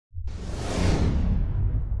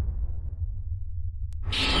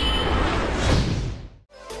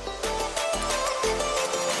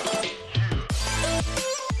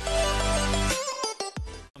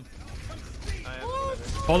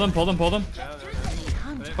Pull them, pull them, pull them.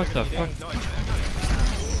 What the fuck?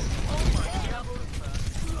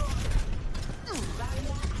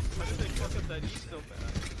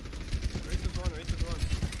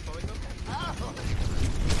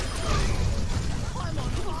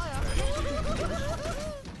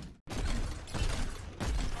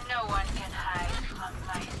 No one can hide from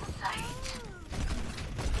my sight.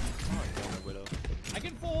 I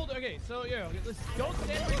can fold. Okay, so yeah, let's don't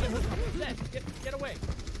stand right in the hook. Get away.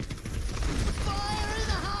 Fire in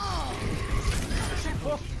the hole.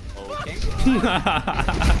 Okay.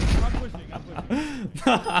 I'm pushing.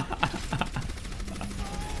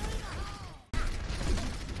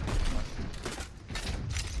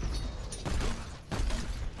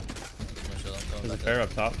 There's a bear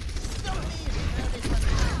up top.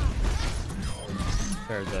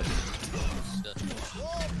 Bear dead.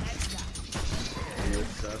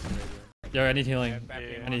 Yo, I need healing. I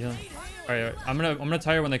need healing. Alright, I'm gonna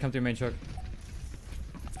tire when they come through main choke.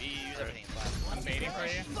 I'm baiting for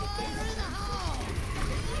you.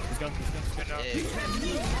 Let's go.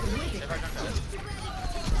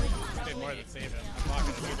 Did more than save it. I'm not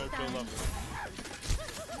gonna do no kill level.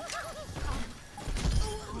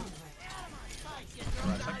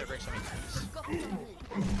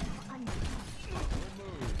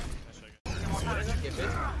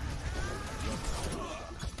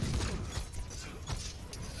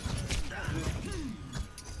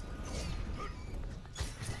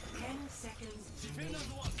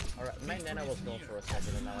 Alright, my nana was going for a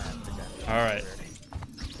second and now I have to get. Alright.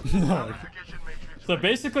 So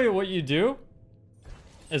basically what you do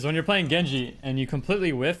is when you're playing Genji and you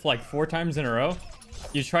completely whiff like 4 times in a row,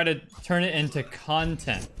 you try to turn it into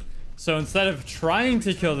content. So instead of trying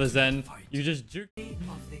to kill the Zen, you just juke.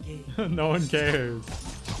 No one cares.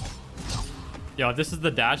 Yo, this is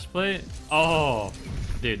the dash play. Oh,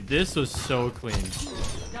 dude, this was so clean.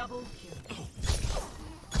 Double kill.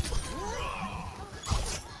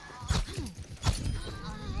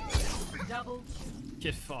 Double kill.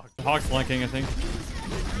 Get fucked. Hawk's flanking, I think.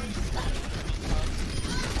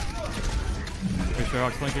 Pretty sure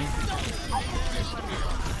Hawk's flanking.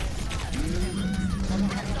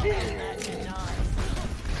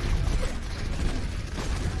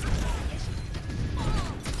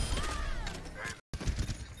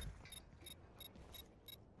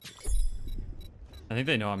 I think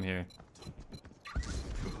they know I'm here.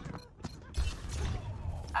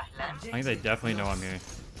 I think they definitely know I'm here.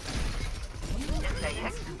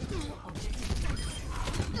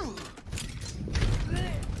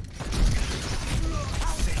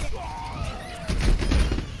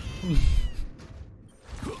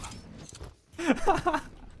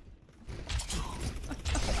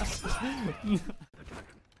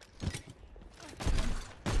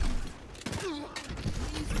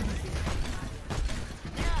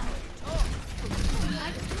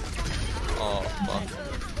 Oh, fuck.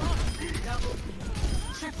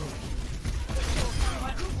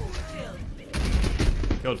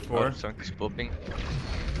 Killed 4. Oh, Sunk is popping.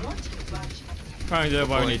 Probably the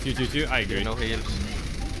one 222. I agree. No heals.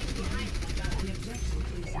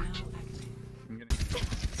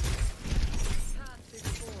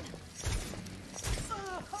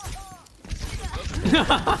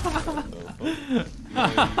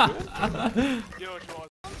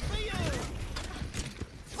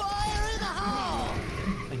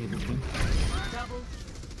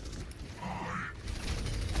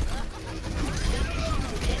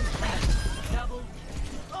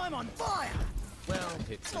 I'm on fire. Well,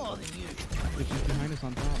 it's all in you. Which is behind us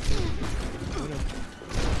on top.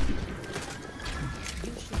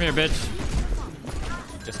 Come here, bitch.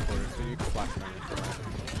 Just quarter, so you can flash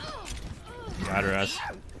Got her ass.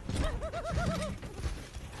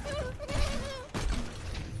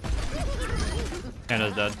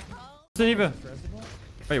 Anna's dead. Eva.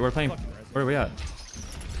 Wait, we're playing. Where are we at?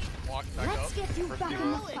 Walk back up. Let's get you back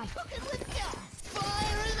in the fight.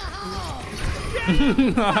 Fire in the hole.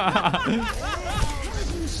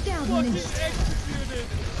 Du sterben nicht. Executed.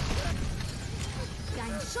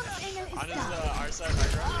 Dein Schutzengel ist On his da. our side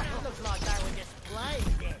high ground. Looks like that one gets played.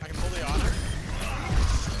 I can pull the honor.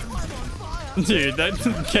 Dude, that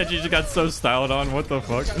Kenji just got so styled on. What the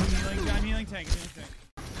fuck? I'm healing tank.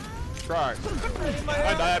 Try.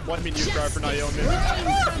 I died. One mean you try for not yelling me.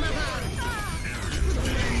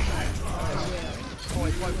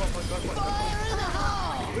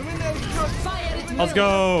 Let's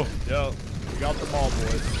go. Yo, we got them all,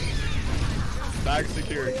 boys. Bag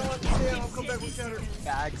secured.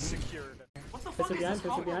 Bag secured. Push it behind.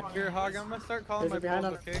 Here, Hog, I'm gonna start calling There's my a behind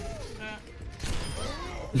pulls, on- okay?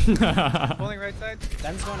 Pulling right side.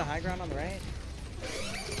 Ben's going to high ground on the right.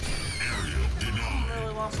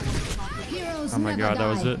 Heroes Oh my never god, that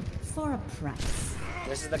was die it. for a price.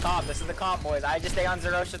 This is the comp. This is the comp, boys. I just stay on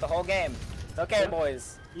zero shit the whole game. It's okay,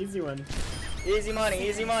 boys. Easy one. Easy money,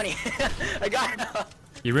 easy money. I got it.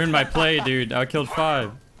 You ruined my play, dude. I killed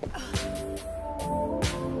 5.